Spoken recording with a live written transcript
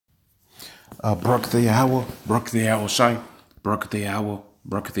Barak the Yahweh, Barak the Yahweh Shai, Barak the Yahweh,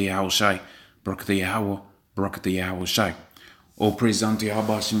 Barak the Yahweh Shai, Barak the Yahweh, Barak the Yahweh Shai. All praise unto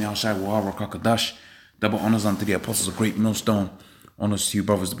Yahweh Shemi Shai, Wahara Kakadash. Double honors unto the apostles of Great Millstone. Honors to you,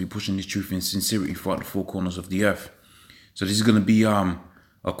 brothers, to be pushing this truth in sincerity throughout the four corners of the earth. So this is going to be a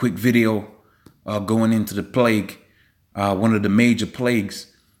quick video going into the plague, one of the major plagues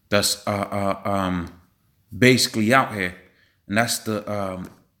that's basically out here, and that's the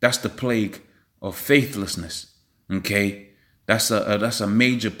plague of faithlessness. Okay, that's a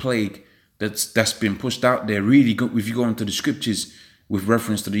major plague that's been pushed out there. Really, if you go into the scriptures with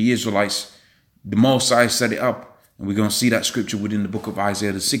reference to the Israelites, the Mosai set it up, and we're gonna see that scripture within the book of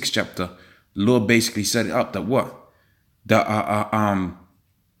Isaiah, the 6th chapter. The Lord basically set it up that what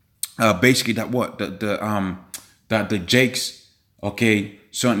that the Jakes, okay,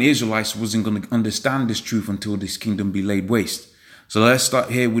 certain Israelites wasn't going to understand this truth until this kingdom be laid waste. So let's start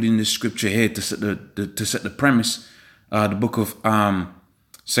here within this scripture here to set the premise. The book of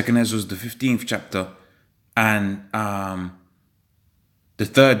Second Ezra, the 15th chapter, and the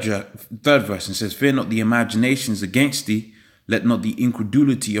third verse, and says, "Fear not the imaginations against thee, let not the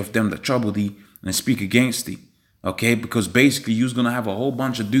incredulity of them that trouble thee and speak against thee." Okay, because basically you're gonna have a whole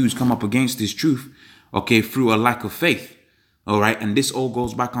bunch of dudes come up against this truth, okay, through a lack of faith. All right, and this all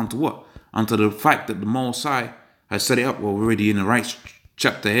goes back onto what? Onto the fact that the Mosai has set it up. Well, we're already in the right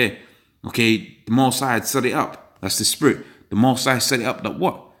chapter here. Okay, the Mosai had set it up. That's the spirit. The Mosai set it up that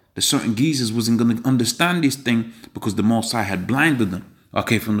what? The certain geezers wasn't going to understand this thing because the Mosai had blinded them,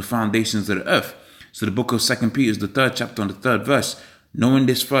 okay, from the foundations of the earth. So the book of 2 Peter, the 3rd chapter and the 3rd verse, knowing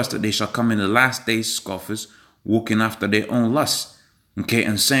this first, that they shall come in the last days scoffers, walking after their own lusts, okay,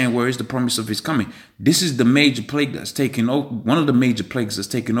 and saying, where is the promise of his coming? This is the major plague that's taken over, one of the major plagues that's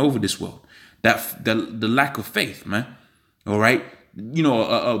taken over this world. That the lack of faith, man. All right, you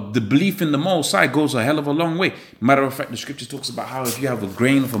know, the belief in the Most High goes a hell of a long way. Matter of fact, the scripture talks about how if you have a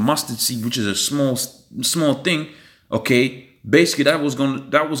grain of a mustard seed, which is a small thing, okay, basically that was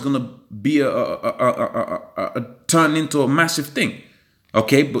gonna be a turn into a massive thing,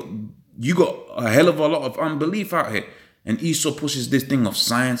 okay. But you got a hell of a lot of unbelief out here. And Esau pushes this thing of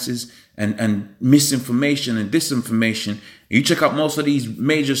sciences and misinformation and disinformation. And you check out most of these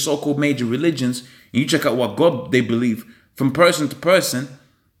major so-called major religions, and you check out what God they believe. From person to person,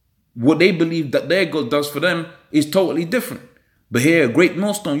 what they believe that their God does for them is totally different. But here at Great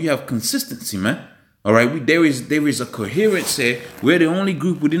Millstone, you have consistency, man. All right, there is a coherence here. We're the only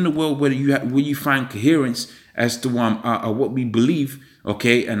group within the world where you find coherence as to what we believe,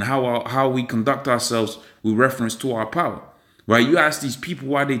 okay, and how we conduct ourselves with reference to our power. Right? You ask these people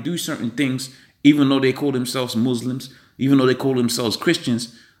why they do certain things, even though they call themselves Muslims, even though they call themselves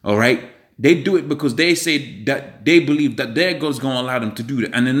Christians. All right, they do it because they say that they believe that their God's going to allow them to do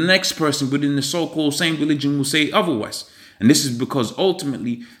that, and the next person within the so-called same religion will say otherwise. And this is because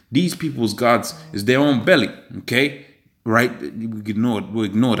ultimately these people's gods is their own belly. Okay, right? We'll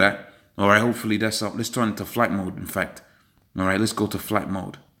ignore that. All right. Hopefully that's up. Let's turn into flight mode. In fact, all right. Let's go to flight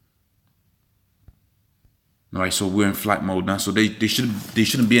mode. All right. So we're in flight mode now. So they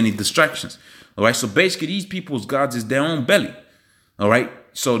shouldn't be any distractions. All right. So basically, these people's gods is their own belly. All right.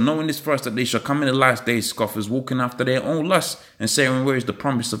 So knowing this first, that they shall come in the last days, scoffers, walking after their own lusts, and saying, where is the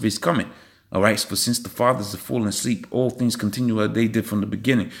promise of his coming? All right, for since the fathers have fallen asleep, all things continue as they did from the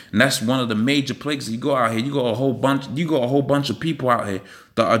beginning, and that's one of the major plagues. You go out here, you got a whole bunch of people out here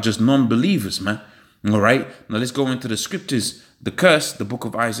that are just non-believers, man. All right, now let's go into the scriptures. The curse, the book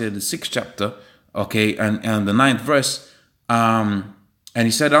of Isaiah, the 6th chapter, okay, and the 9th verse. And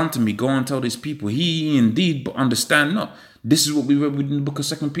he said unto me, go and tell these people, he indeed, but understand not. This is what we read in the book of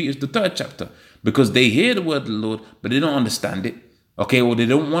 2 Peter, the 3rd chapter, because they hear the word of the Lord, but they don't understand it. Okay, or they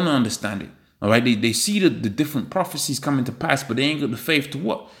don't want to understand it. All right, they see the different prophecies coming to pass, but they ain't got the faith to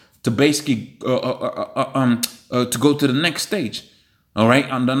what? To basically to go to the next stage. All right,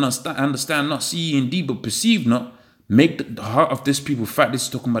 and understand not, see ye indeed, but perceive not. Make the heart of this people fat. This is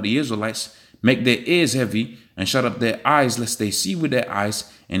talking about the Israelites. Make their ears heavy and shut up their eyes, lest they see with their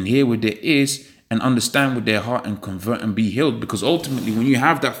eyes and hear with their ears and understand with their heart and convert and be healed. Because ultimately, when you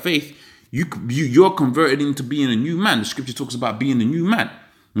have that faith, you're converted into being a new man. The scripture talks about being a new man.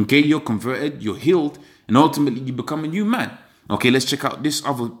 Okay, you're converted, you're healed, and ultimately you become a new man. Okay, let's check out this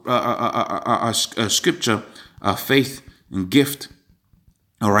other scripture, faith and gift.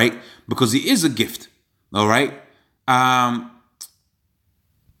 All right, because it is a gift. All right.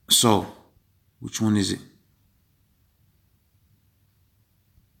 So, which one is it?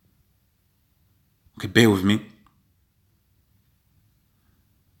 Okay, bear with me.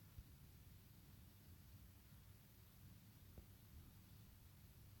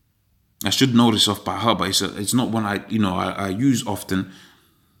 I should know this off by heart, but it's not one I use often.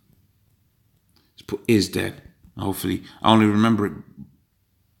 Let's put is there. Hopefully, I only remember it.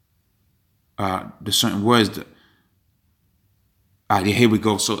 The certain words that. Here we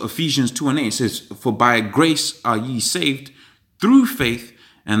go. So Ephesians 2:8 says, "For by grace are ye saved through faith,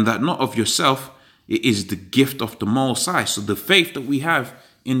 and that not of yourself. It is the gift of the Most High." So the faith that we have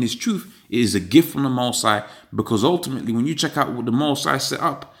in this truth is a gift from the Most High, because ultimately, when you check out what the Most High set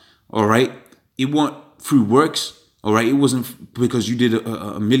up, all right, it wasn't through works, all right. It wasn't because you did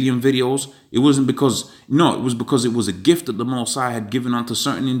a million videos. It wasn't because it was because it was a gift that the Most High had given unto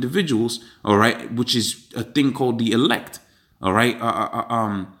certain individuals, all right, which is a thing called the elect. All right.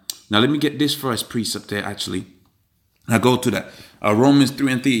 Now let me get this first precept there. Actually, I go to that. Romans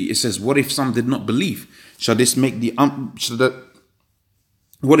 3:3. It says, "What if some did not believe? Shall this make the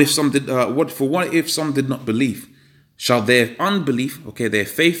What if some did? What if some did not believe? Shall their unbelief, okay, their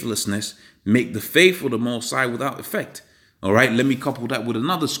faithlessness, make the faith of the Most High without effect?" All right. Let me couple that with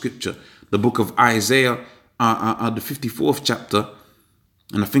another scripture, the book of Isaiah, the 54th chapter,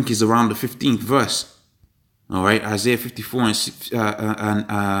 and I think it's around the 15th verse. All right, Isaiah 54 and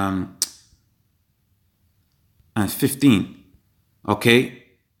 15. Okay,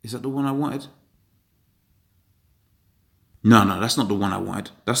 is that the one I wanted? No, that's not the one I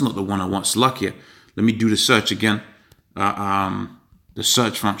wanted. That's not the one I want. Sluck. Let me do the search again. The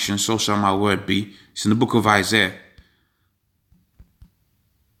search function. So shall my word be. It's in the book of Isaiah.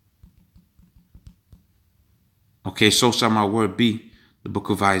 Okay, so shall my word be. The book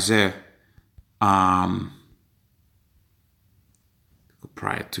of Isaiah.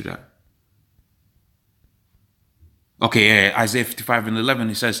 Prior to that. Okay, yeah, Isaiah 55:11,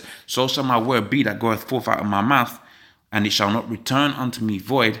 it says, "So shall my word be that goeth forth out of my mouth, and it shall not return unto me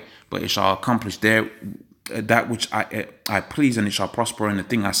void, but it shall accomplish that which I please, and it shall prosper in the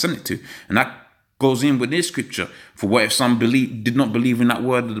thing I sent it to." And that goes in with this scripture. For what if some did not believe in that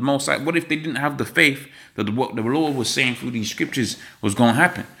word of the Most High? What if they didn't have the faith that what the Lord was saying through these scriptures was going to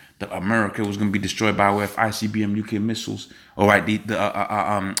happen? That America was going to be destroyed by way of ICBM nuclear missiles. All right, the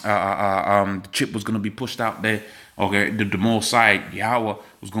chip was going to be pushed out there. Okay, the Most High, Yahweh,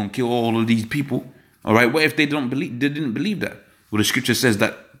 was going to kill all of these people. All right, what if they didn't believe that? Well, the scripture says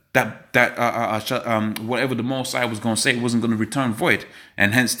that whatever the Most High was going to say wasn't going to return void,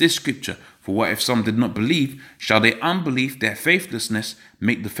 and hence this scripture. For what if some did not believe? Shall their unbelief, their faithlessness,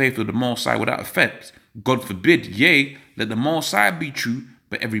 make the faith of the Most High without effect? God forbid. Yea, let the Most High be true,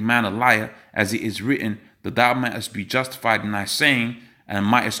 but every man a liar, as it is written, that thou mightest be justified in thy saying, and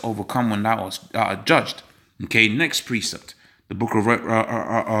mightest overcome when thou art judged. Okay, next precept, the book of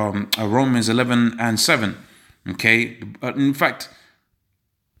Romans 11:7. Okay, in fact,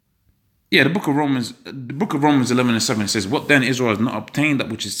 yeah, the book of Romans 11:7 says, "What then Israel has not obtained that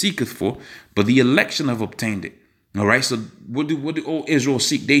which it seeketh for, but the election have obtained it." All right, so what do all Israel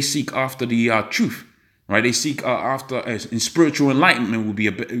seek? They seek after the truth. Right, they seek after in spiritual enlightenment would be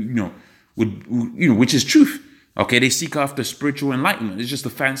which is truth. Okay, they seek after spiritual enlightenment. It's just a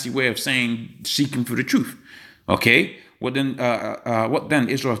fancy way of saying seeking for the truth. Okay, what then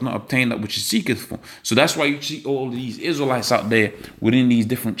Israel has not obtained that which it seeketh for. So that's why you see all these Israelites out there within these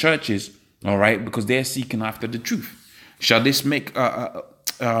different churches. All right, because they're seeking after the truth. Shall this make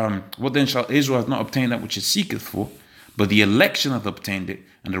what then shall Israel have not obtained that which it seeketh for, but the election hath obtained it,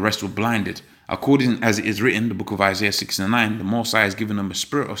 and the rest were blinded. According as it is written, the book of Isaiah 6:9, the Most High has given them a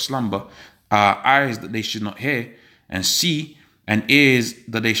spirit of slumber, eyes that they should not hear, and see, and ears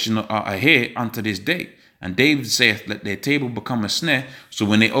that they should not hear unto this day. And David saith, "Let their table become a snare." So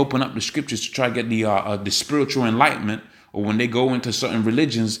when they open up the scriptures to try to get the spiritual enlightenment, or when they go into certain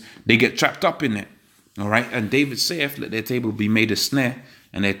religions, they get trapped up in it. All right. And David saith, "Let their table be made a snare,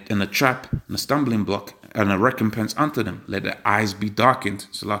 and a trap, and a stumbling block, and a recompense unto them. Let their eyes be darkened."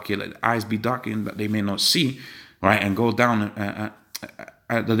 So let the eyes be darkened that they may not see, right? And go down,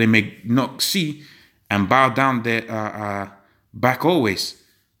 that they may not see, and bow down their back always.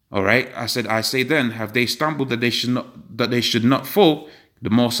 All right. I say then, have they stumbled that they should not fall? The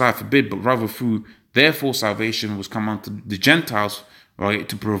Most High forbid, but rather through therefore salvation was come unto the Gentiles, right,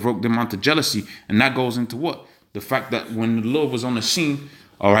 to provoke them unto jealousy. And that goes into what? The fact that when the Lord was on the scene,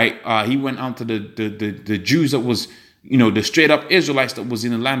 all right, he went onto the Jews that was, the straight up Israelites that was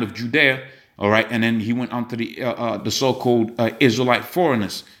in the land of Judea, all right, and then he went onto the so-called Israelite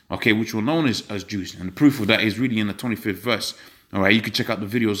foreigners, okay, which were known as Jews. And the proof of that is really in the 25th verse. All right, you can check out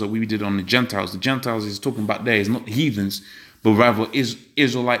the videos that we did on the Gentiles. The Gentiles is talking about there is not heathens, but rather is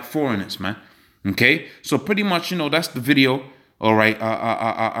Israelite foreigners, man. Okay, so pretty much, that's the video. All right,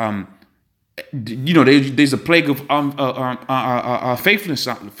 You know, there's a plague of faithlessness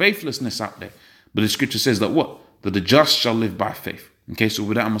out there. But the scripture says that what? That the just shall live by faith. Okay, so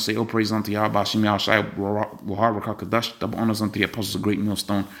with that, I'm going to say, oh, praise unto Yahweh, Hashem Yahushai, Wahar Rakakadash, double honors unto the apostles of great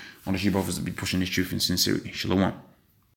millstone. I want to you brothers to be pushing this truth in sincerity. Shalom.